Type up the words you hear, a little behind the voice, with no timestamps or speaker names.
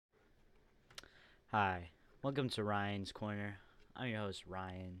Hi, welcome to Ryan's Corner. I'm your host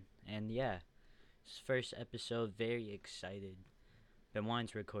Ryan, and yeah, this first episode. Very excited. Been wanting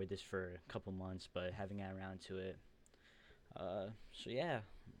to record this for a couple months, but haven't got around to it. So yeah,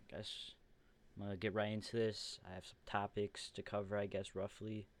 I guess I'm gonna get right into this. I have some topics to cover, I guess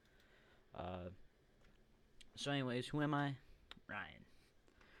roughly. Uh, anyways, who am I? Ryan.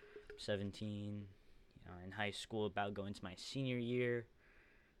 17. In high school, about going to my senior year.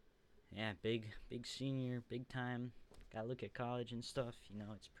 Yeah, big senior, big time. Gotta look at college and stuff.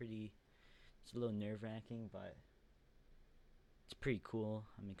 It's a little nerve wracking, but it's pretty cool.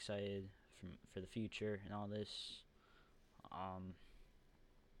 I'm excited for the future and all this. Um,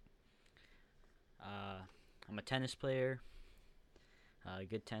 uh, I'm a tennis player, a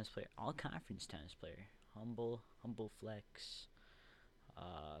good tennis player, all conference tennis player. Humble flex.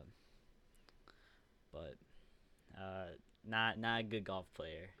 Uh, but not a good golf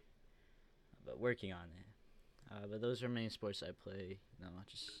player, but working on it. But those are main sports I play.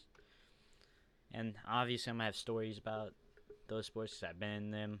 Just and obviously I'm gonna have stories about those sports because I've been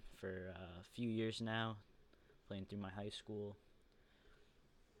in them for a few years now, playing through my high school.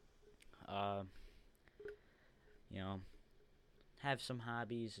 Uh, you know, have some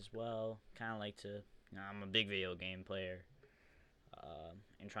hobbies as well. Kind of like to, I'm a big video game player,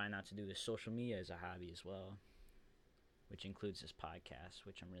 and try not to do this social media as a hobby as well, which includes this podcast,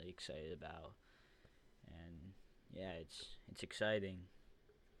 which I'm really excited about. And yeah, it's exciting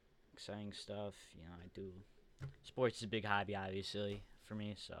stuff. I do sports is a big hobby, obviously for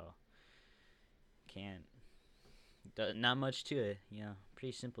me, so can't not much to it.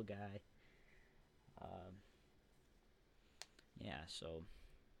 Pretty simple guy. Um, yeah, so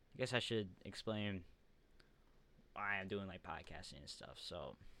I guess I should explain why I'm doing like podcasting and stuff.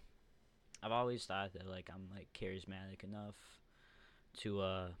 So I've always thought that like I'm like charismatic enough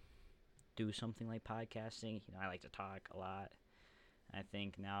to do something like podcasting. I like to talk a lot. I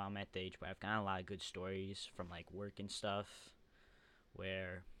think now I'm at the age where I've got a lot of good stories from like work and stuff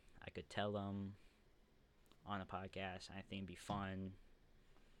where I could tell them on a podcast. I think it'd be fun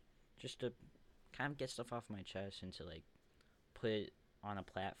just to kind of get stuff off my chest and to like put it on a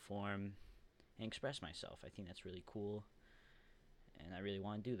platform and express myself. I think that's really cool and I really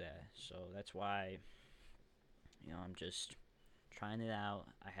want to do that. So that's why I'm just trying it out.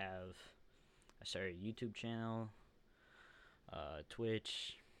 I started a YouTube channel,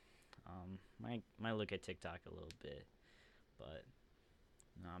 Twitch. Might look at TikTok a little bit, but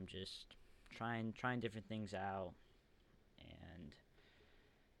I'm just trying different things out, and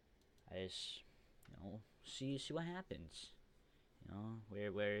I just see what happens.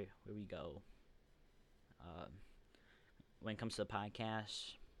 Where we go. Uh, when it comes to the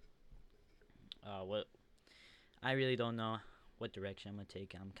podcast, what I really don't know what direction I'm gonna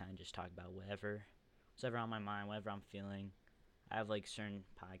take. I'm kind of just talking about what's ever on my mind, whatever I'm feeling. I have like certain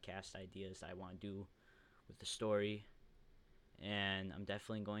podcast ideas that I want to do with the story, and I'm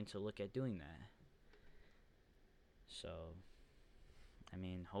definitely going to look at doing that. So, I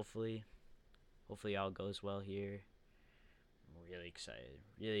mean, hopefully all goes well here. I'm really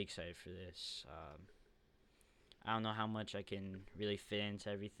excited for this. I don't know how much I can really fit into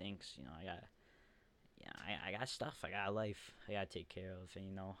everything. 'Cause, I got stuff. I got a life. I gotta take care of,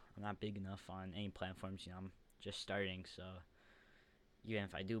 and I'm not big enough on any platforms. I'm just starting, so even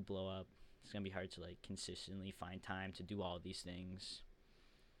if I do blow up, it's gonna be hard to like consistently find time to do all these things.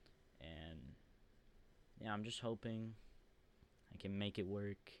 And yeah, I'm just hoping I can make it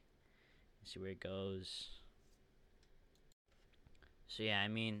work and see where it goes. So yeah, I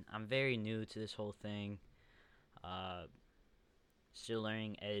mean, I'm very new to this whole thing. Uh, Still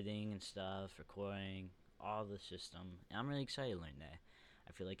learning editing and stuff, recording, all the system. And I'm really excited to learn that.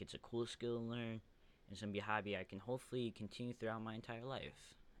 I feel like it's a cool skill to learn. And it's gonna be a hobby I can hopefully continue throughout my entire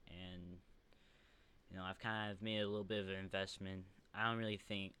life. And I've kind of made a little bit of an investment. I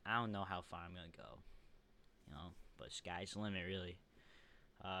don't know how far I'm gonna go. But sky's the limit really.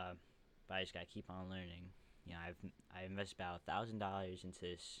 Uh, but I just gotta keep on learning. I invested about $1,000 into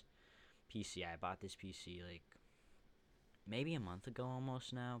this PC. I bought this PC like maybe a month ago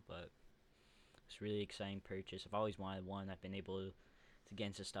almost now, but it's a really exciting purchase. I've always wanted one. I've been able to get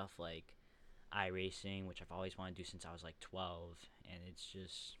into stuff like iRacing, which I've always wanted to do since I was like 12, and it's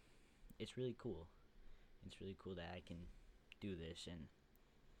really cool. It's really cool that I can do this, and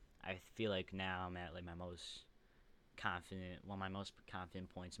I feel like now I'm at like one of my most confident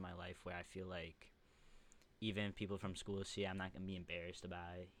points in my life where I feel like even if people from school see it, I'm not gonna be embarrassed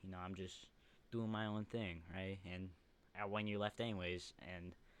about it. I'm just doing my own thing, right? And I got 1 year left anyways,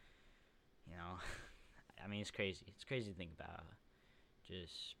 and you know, I mean it's crazy. It's crazy to think about.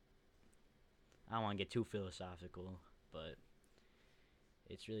 Just I don't want to get too philosophical, but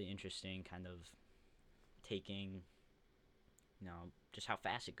it's really interesting, kind of taking, just how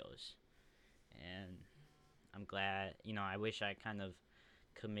fast it goes. And I'm glad, I wish I kind of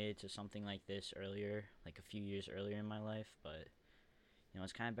committed to something like this earlier, like a few years earlier in my life, but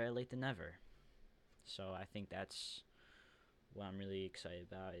it's kind of better late than never. So I think that's what I'm really excited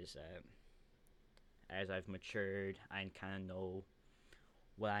about, is that as I've matured, I kind of know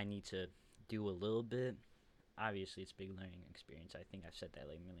what I need to do a little bit. Obviously, it's a big learning experience. I think I've said that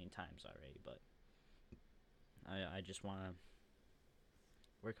like a million times already, but I just want to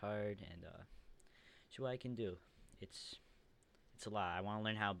work hard and see what I can do. It's it's a lot. I want to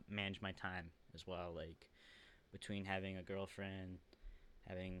learn how to manage my time as well, like between having a girlfriend,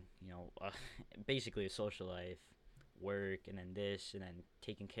 having basically a social life, work, and then this, and then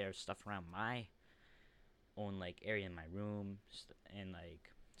taking care of stuff around my own like area in my room, and like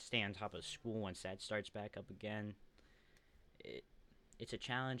stay on top of school once that starts back up again. It it's a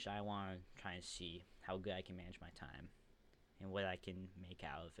challenge. I want to try and see how good I can manage my time and what I can make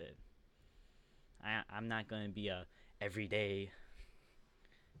out of it. I'm not going to be a everyday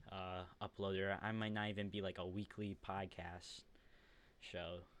uploader. I might not even be like a weekly podcast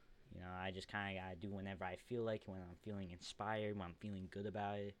show. I just kind of gotta do whenever I feel like it, when I'm feeling inspired, when I'm feeling good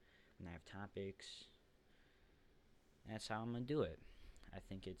about it, when I have topics. That's how I'm gonna do it. I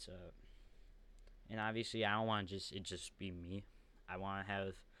think it's and obviously I don't want it just be me. I want to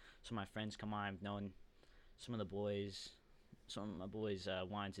have some of my friends come on. I've known some of the boys. Some of my boys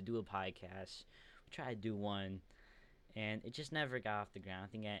wanted to do a podcast. We tried to do one, and it just never got off the ground. I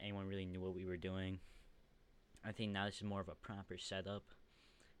think anyone really knew what we were doing. I think now this is more of a proper setup.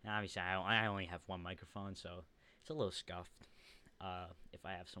 And obviously, I only have one microphone, so it's a little scuffed. If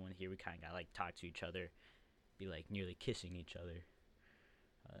I have someone here, we kind of gotta like talk to each other, be like nearly kissing each other.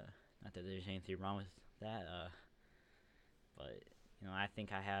 Not that there's anything wrong with that, but I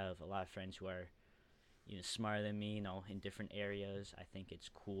think I have a lot of friends who are smarter than me, in different areas. I think it's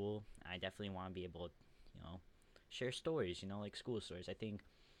cool. I definitely want to be able to, share stories, like school stories. I think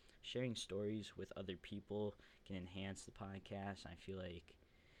sharing stories with other people can enhance the podcast. I feel like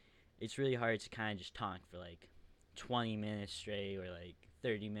it's really hard to kind of just talk for like 20 minutes straight or like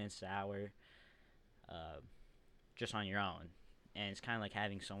 30 minutes an hour just on your own. And it's kind of like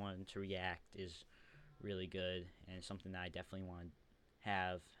having someone to react is really good, and something that I definitely want to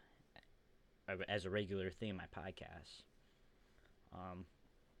have as a regular thing in my podcast.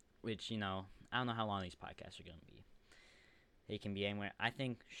 Which, I don't know how long these podcasts are going to be. They can be anywhere. I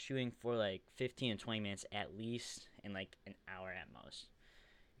think shooting for like 15 to 20 minutes at least, and like an hour at most.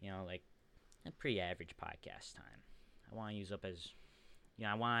 Like a pretty average podcast time. I want to use up as,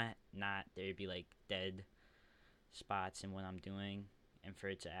 I want not there to be like dead spots in what I'm doing, and for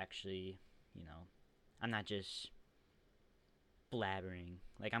it to actually, I'm not just blabbering.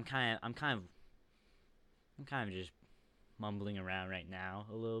 Like I'm kind of just mumbling around right now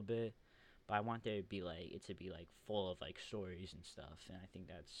a little bit, but I want there to be like full of like stories and stuff, and I think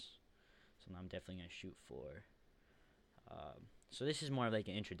that's something I'm definitely gonna shoot for. So this is more like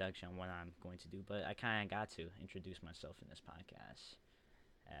an introduction on what I'm going to do, but I kind of got to introduce myself in this podcast,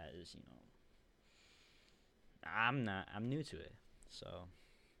 as I'm new to it, so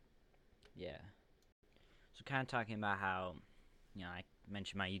yeah. So kind of talking about how, I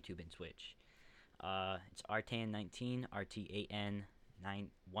mentioned my YouTube and Twitch. It's Rtan19, RTAN919.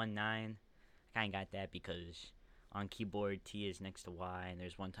 I kind of got that because on keyboard T is next to Y, and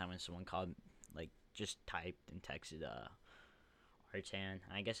there's one time when someone called, like, just typed and texted Rtan.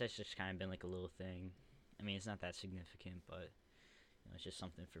 I guess that's just kind of been like a little thing. I mean, it's not that significant, but it's just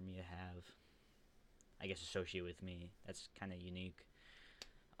something for me to have, I guess, associated with me. That's kind of unique.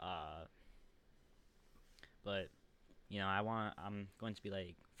 But I'm going to be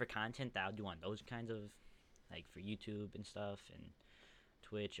like, for content that I'll do on those kinds of, like for YouTube and stuff and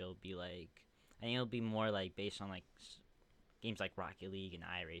Twitch, it'll be like, I think it'll be more like based on like games like Rocket League and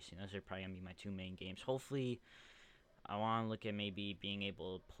iRacing. Those are probably gonna be my two main games. Hopefully, I want to look at maybe being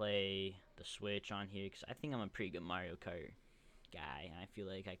able to play the Switch on here, because I think I'm a pretty good Mario Kart guy, and I feel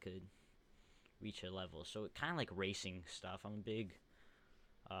like I could reach a level. So kind of like racing stuff. I'm a big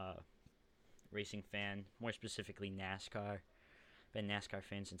racing fan, more specifically NASCAR. Been a NASCAR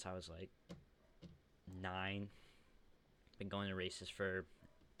fan since I was like 9. Been going to races for,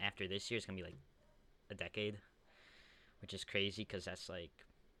 after this year, it's gonna be like a decade, which is crazy because that's like,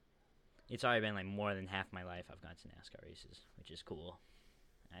 it's already been like more than half my life I've gone to NASCAR races, which is cool.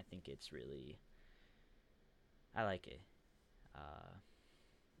 I think it's really, I like it.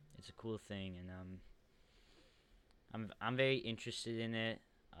 It's a cool thing, and I'm very interested in it.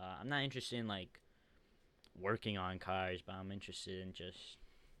 I'm not interested in like working on cars, but I'm interested in just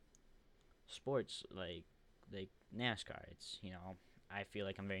sports like NASCAR. It's, I feel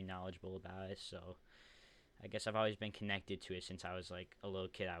like I'm very knowledgeable about it, so I guess I've always been connected to it since I was like a little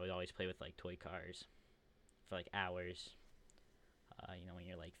kid. I would always play with like toy cars for like hours. When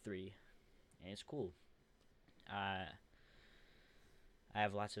you're like 3, and it's cool. Uh, I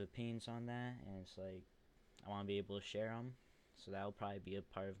have lots of opinions on that, and it's like I want to be able to share them. So that'll probably be a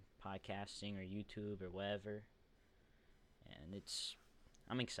part of podcasting or YouTube or whatever. And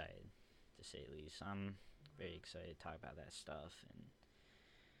I'm excited, to say the least. I'm very excited to talk about that stuff,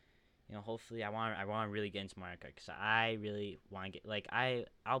 and hopefully I want to really get into Mario Kart because I really want to get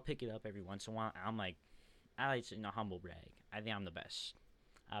I'll pick it up every once in a while. I like to humble brag. I think I'm the best.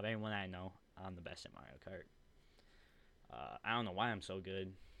 Out of everyone I know, I'm the best at Mario Kart. I don't know why I'm so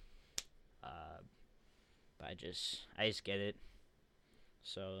good, but I just get it.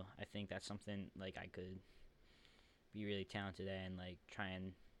 So I think that's something like I could be really talented at, and like try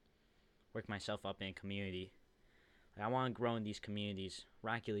and work myself up in a community. I want to grow in these communities.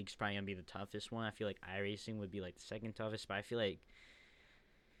 Rocket League's probably gonna be the toughest one. I feel like iRacing would be like the second toughest, but I feel like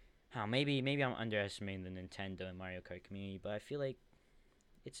maybe I'm underestimating the Nintendo and Mario Kart community, but I feel like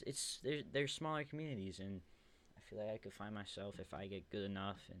there's smaller communities, and I feel like I could find myself if I get good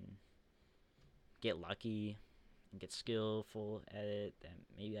enough and get lucky and get skillful at it, then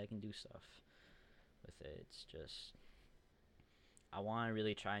maybe I can do stuff with it. It's just I want to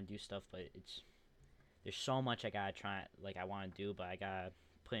really try and do stuff, but there's so much I gotta try, like I want to do, but I gotta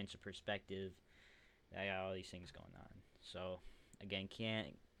put into perspective that I got all these things going on. So again,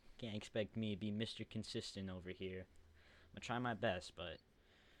 can't expect me to be Mr. Consistent over here. I'm gonna try my best, but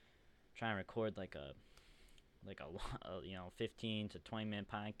try and record like a 15 to 20-minute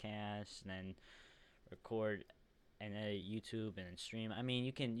podcast, and then record and edit YouTube and then stream. I mean,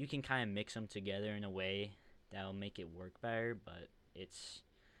 you can kind of mix them together in a way that'll make it work better, but it's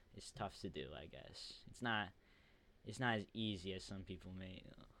tough to do, I guess. It's not as easy as some people may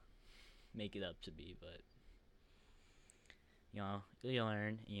make it up to be, but you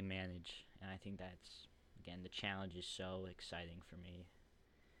learn and you manage, and I think that's, again, the challenge is so exciting for me.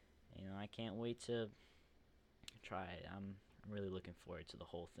 I can't wait to try it. I'm really looking forward to the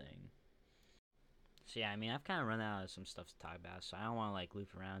whole thing. So yeah, I mean, I've kind of run out of some stuff to talk about, so I don't want to like loop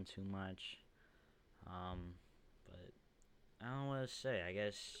around too much. But I don't know what to say. I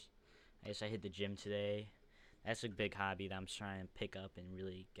guess I hit the gym today. That's a big hobby that I'm trying to pick up and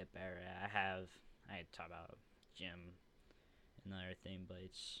really get better at. I had to talk about gym and another thing, but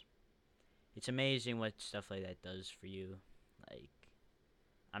it's amazing what stuff like that does for you. Like,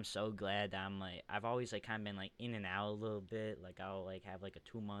 I'm so glad that I've always like kind of been like in and out a little bit. Like I'll like have like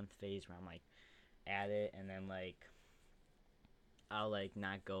a 2-month phase where I'm like at it, and then like I'll like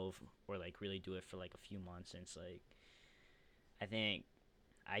not go or like really do it for like a few months, and it's like I think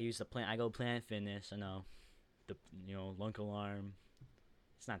I go Planet Fitness. I know the Lunk Alarm.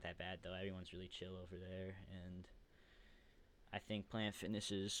 It's not that bad though. Everyone's really chill over there, and I think Planet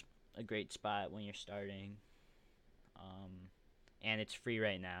Fitness is a great spot when you're starting. And it's free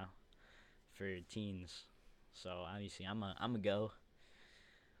right now for teens. So obviously I'm a go.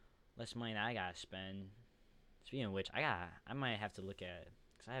 Less money that I gotta spend. Speaking of which, I might have to look at,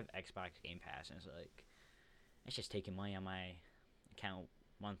 because I have Xbox Game Pass, and it's like it's just taking money on my account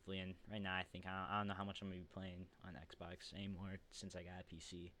monthly. And right now I don't know how much I'm gonna be playing on Xbox anymore since I got a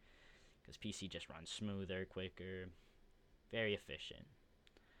PC, because PC just runs smoother, quicker, very efficient,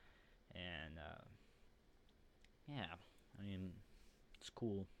 and yeah, I mean, it's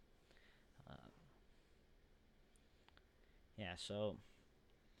cool. Yeah, so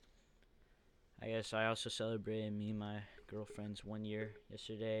I guess I also celebrated me and my girlfriend's 1 year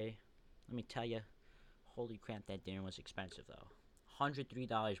yesterday. Let me tell you, holy crap, that dinner was expensive though.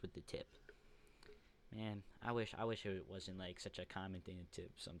 $103 with the tip. Man, I wish it wasn't like such a common thing to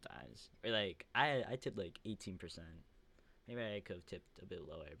tip sometimes. Or like I tipped like 18%. Maybe I could have tipped a bit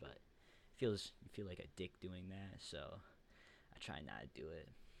lower, but you feel like a dick doing that. So I try not to do it.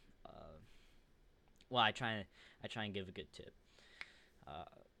 Well, I try and give a good tip.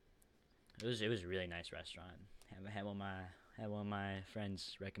 It was a really nice restaurant. Had one of my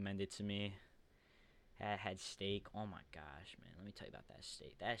friends recommend it to me. Had steak. Oh my gosh, man! Let me tell you about that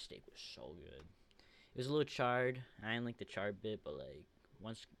steak. That steak was so good. It was a little charred. I didn't like the charred bit, but like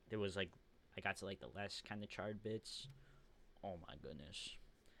once there was like I got to like the less kind of charred bits. Oh my goodness,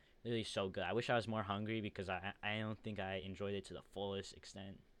 really so good. I wish I was more hungry because I don't think I enjoyed it to the fullest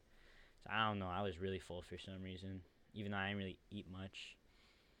extent. So I don't know. I was really full for some reason, even though I didn't really eat much.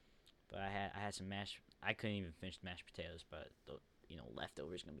 But I had some I couldn't even finish the mashed potatoes, but the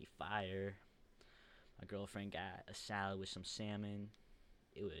leftovers gonna be fire. My girlfriend got a salad with some salmon.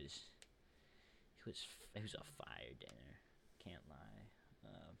 It was it was a fire dinner. Can't lie.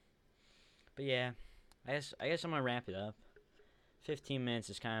 But yeah, I guess I'm gonna wrap it up. 15 minutes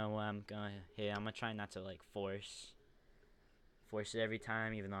is kind of what I'm gonna hit. I'm gonna try not to like force it every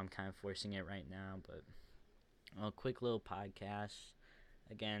time, even though I'm kind of forcing it right now. But a quick little podcast.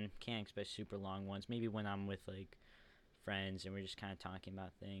 Again, can't expect super long ones. Maybe when I'm with like friends and we're just kind of talking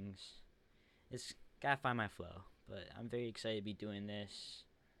about things. It's gotta find my flow. But I'm very excited to be doing this,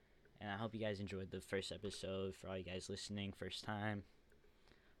 and I hope you guys enjoyed the first episode. For all you guys listening, first time.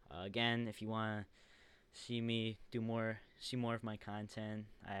 Again, if you wanna see more of my content,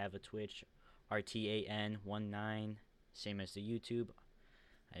 I have a Twitch, RTAN19, same as the YouTube.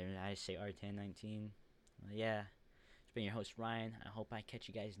 I say RTAN19. Yeah, it's been your host Ryan. I hope I catch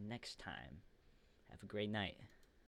you guys next time. Have a great night.